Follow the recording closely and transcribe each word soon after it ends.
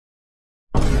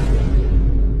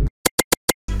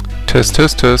Test,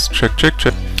 test, test, check, check,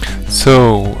 check.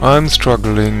 So, I'm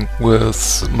struggling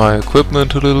with my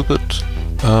equipment a little bit,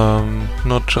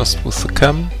 not just with the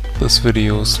cam, this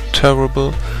video is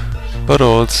terrible, but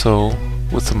also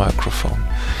with the microphone.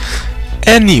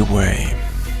 Anyway,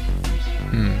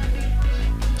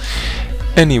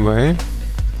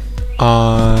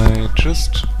 I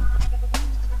just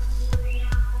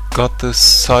got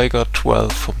this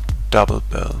Saiga-12 from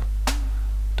DoubleBell.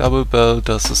 DoubleBell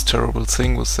does this terrible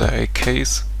thing with their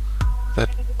AKs, that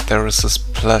there is this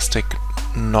plastic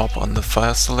knob on the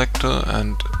fire selector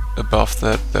and above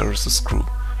that there is a screw.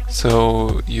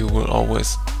 So you will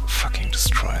always fucking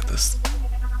destroy this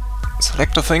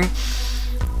selector thing.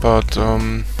 But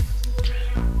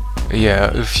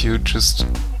yeah, if you just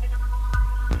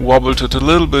wobbled it a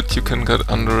little bit, you can get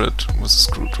under it with a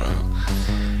screwdriver.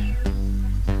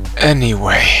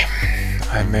 Anyway,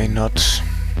 I may not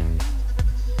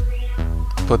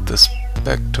put this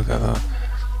back together.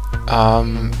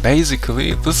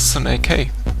 Basically, this is an AK.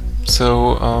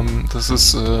 So this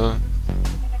is a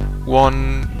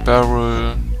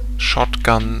one-barrel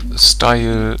shotgun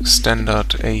style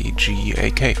standard AEG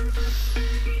AK,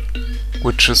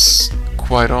 which is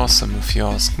quite awesome if you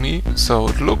ask me. So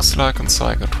it looks like a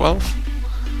Saiga-12,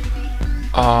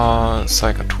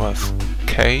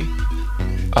 Saiga-12K,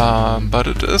 but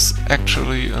it is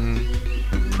actually a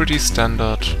pretty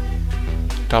standard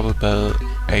DoubleBell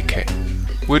AK,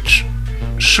 which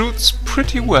shoots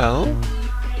pretty well,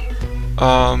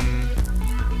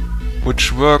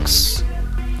 which works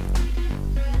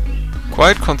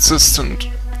quite consistent,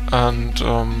 and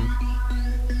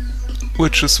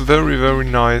which is very, very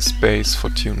nice base for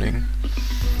tuning.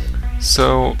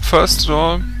 So first of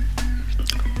all,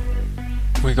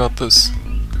 we got this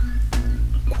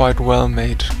quite well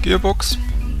made gearbox,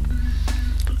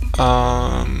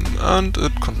 and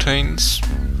it contains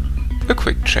a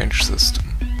quick change system,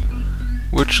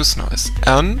 which is nice,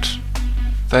 and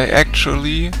they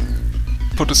actually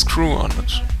put a screw on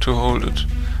it to hold it,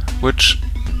 which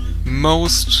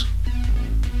most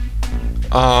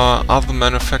other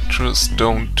manufacturers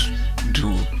don't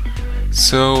do.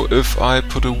 So if I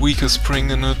put a weaker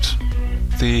spring in it,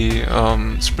 the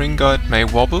spring guide may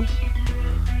wobble,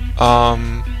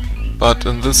 but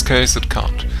in this case it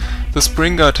can't. The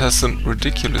spring guide has a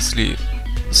ridiculously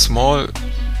small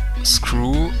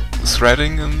screw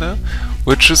threading in there,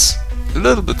 which is a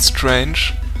little bit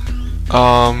strange,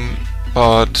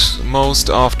 but most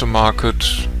aftermarket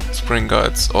spring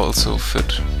guides also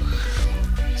fit.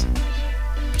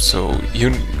 So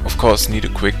you of course need a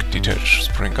quick detached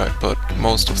spring guide, but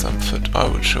most of them fit. I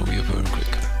will show you very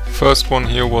quick. First one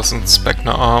here was in Spectre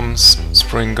Arms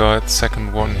spring guide,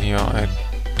 second one here I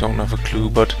don't have a clue,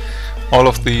 but all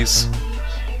of these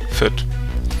fit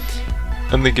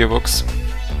in the gearbox.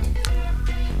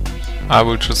 I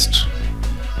will just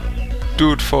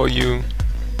do it for you.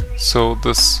 So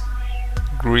this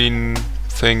green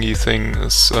thingy thing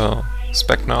is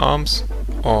Spectre Arms,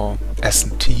 or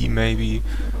S&T maybe,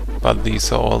 but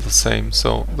these are all the same.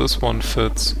 So this one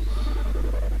fits,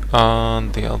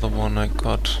 and the other one I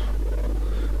got.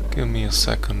 Give me a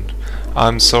second.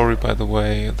 I'm sorry, by the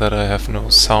way, that I have no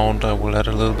sound. I will add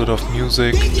a little bit of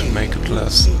music to make it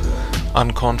less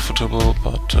uncomfortable,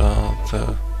 but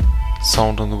the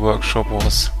sound in the workshop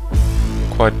was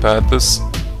quite bad. This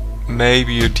may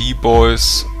be a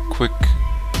D-Boys quick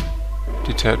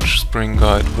detached spring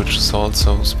guide, which is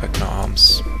also Spectre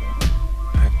Arms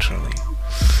actually.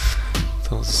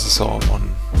 So this is all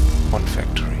one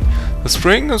factory. The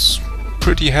spring is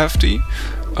pretty hefty.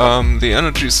 The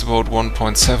energy is about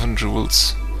 1.7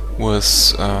 joules with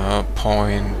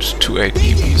 0.28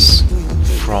 newtons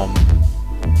from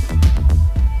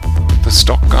the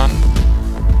stock gun,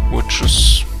 which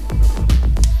is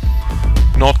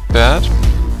not bad.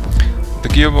 The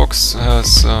gearbox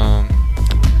has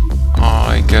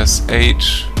I guess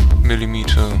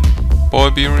 8mm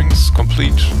ball bearings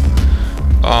complete,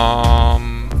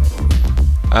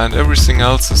 and everything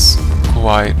else is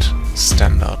quite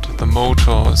standard. The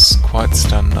motor is quite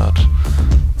standard.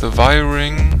 The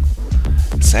wiring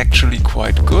is actually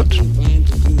quite good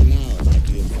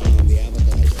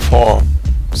for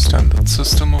standard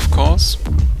system, of course.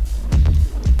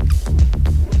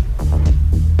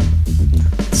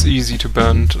 It's easy to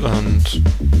bend, and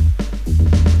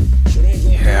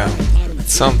yeah,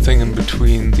 it's something in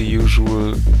between the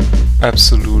usual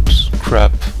absolute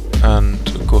crap and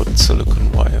a good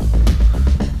silicon wire.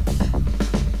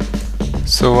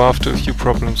 So after a few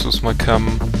problems with my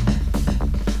cam,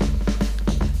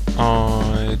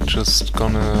 I just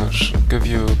gonna give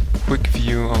you a quick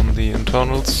view on the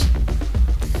internals.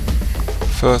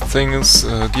 First thing is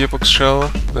gearbox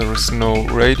shell. There is no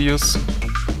radius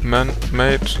made.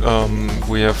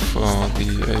 We have the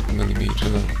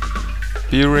 8mm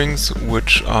bearings,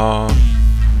 which are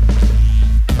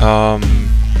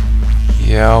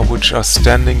which are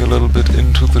standing a little bit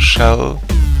into the shell,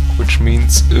 which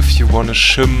means if you want to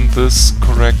shim this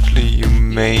correctly, you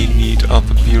may need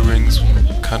other bearings,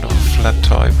 kind of flat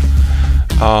type.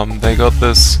 They got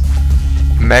this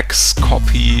max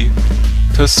copy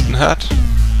piston head.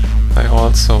 I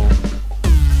also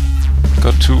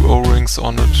got 2 O-rings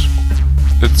on it.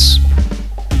 It's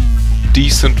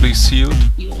decently sealed.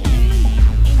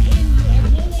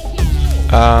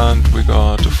 And we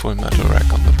got a full metal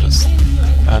rack on the piston.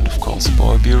 And of course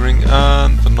ball bearing,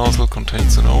 and the nozzle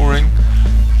contains an O-ring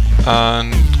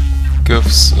and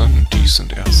gives a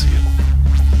decent air seal.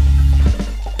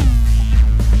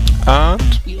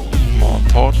 And more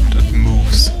important, it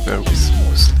moves very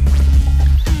smoothly.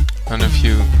 And if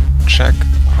you check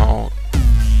how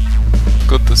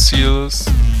good the seal is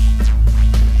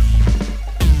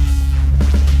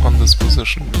on this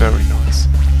position, very nice.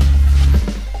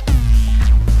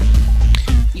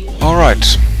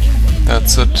 Alright,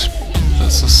 that's it.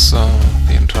 This is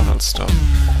the internal stuff.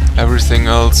 Everything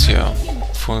else, yeah,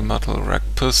 full metal rack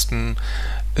piston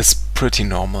is pretty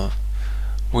normal.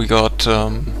 We got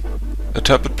a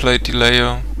tappet plate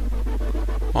delayer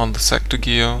on the sector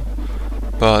gear,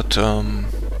 but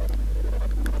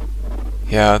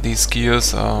yeah, these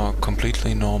gears are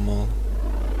completely normal.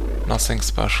 Nothing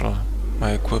special.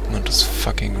 My equipment is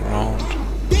fucking around,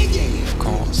 of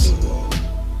course.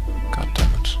 God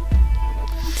damn it.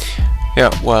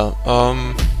 Yeah, well,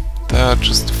 there are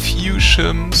just a few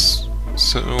shims,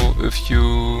 so if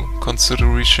you consider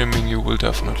reshimming, you will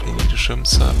definitely need a shim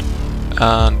set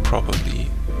and probably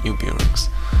new bearings.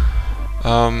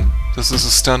 This is a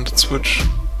standard switch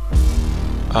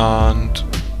and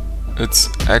it's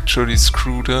actually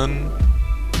screwed in,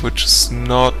 which is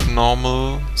not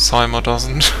normal. Cyma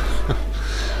doesn't.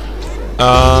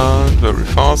 And very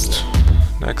fast.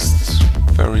 Next,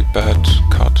 very bad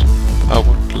cut. I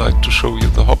would like to show you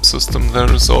the hop system.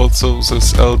 There is also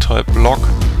this L-type block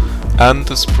and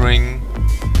the spring,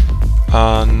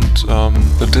 and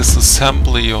the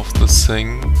disassembly of this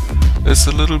thing is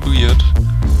a little weird,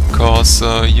 because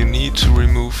you need to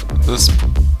remove this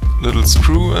little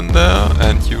screw in there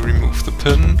and you remove the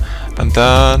pin, and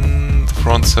then the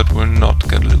front set will not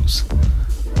get loose,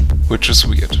 which is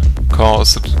weird,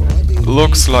 because it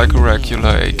looks like a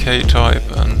regular AK type,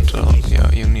 and yeah,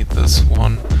 you need this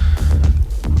one,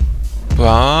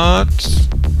 but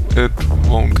it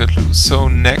won't get loose. So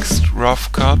next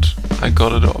rough cut, I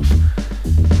got it off.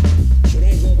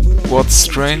 What's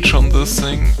strange on this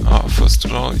thing, first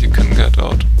of all, you can get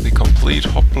out the complete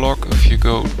hop block if you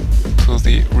go to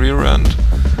the rear end.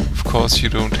 Of course you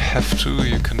don't have to,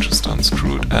 you can just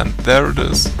unscrew it, and there it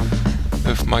is.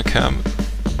 If my cam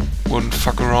wouldn't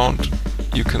fuck around,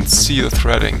 you can see the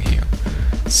threading here.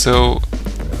 So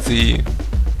the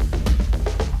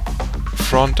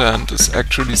front end is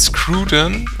actually screwed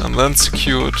in and then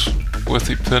secured with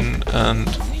the pin and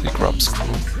the grub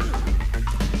screw,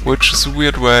 which is a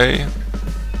weird way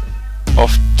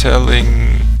of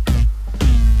telling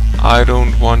I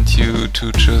don't want you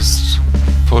to just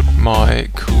put my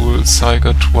cool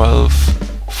Saiga-12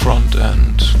 front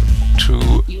end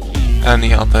to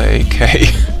any other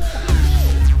AK.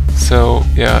 So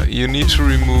yeah, you need to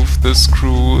remove this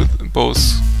screw, both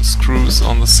screws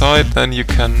on the side, then you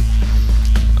can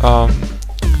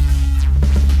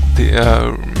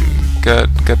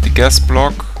get the gas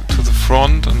block to the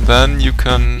front, and then you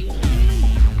can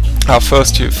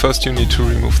first you need to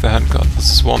remove the handguard.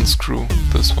 This is one screw,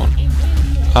 this one,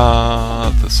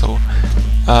 this hole,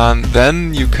 and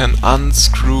then you can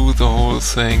unscrew the whole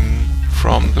thing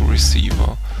from the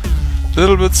receiver. A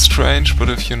little bit strange, but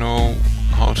if you know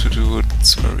how to do it,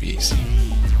 it's very easy.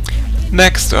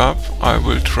 Next up, I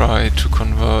will try to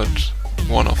convert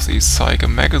one of these Saiga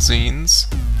magazines,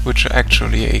 which are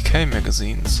actually AK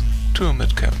magazines, to a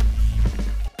mid-cap.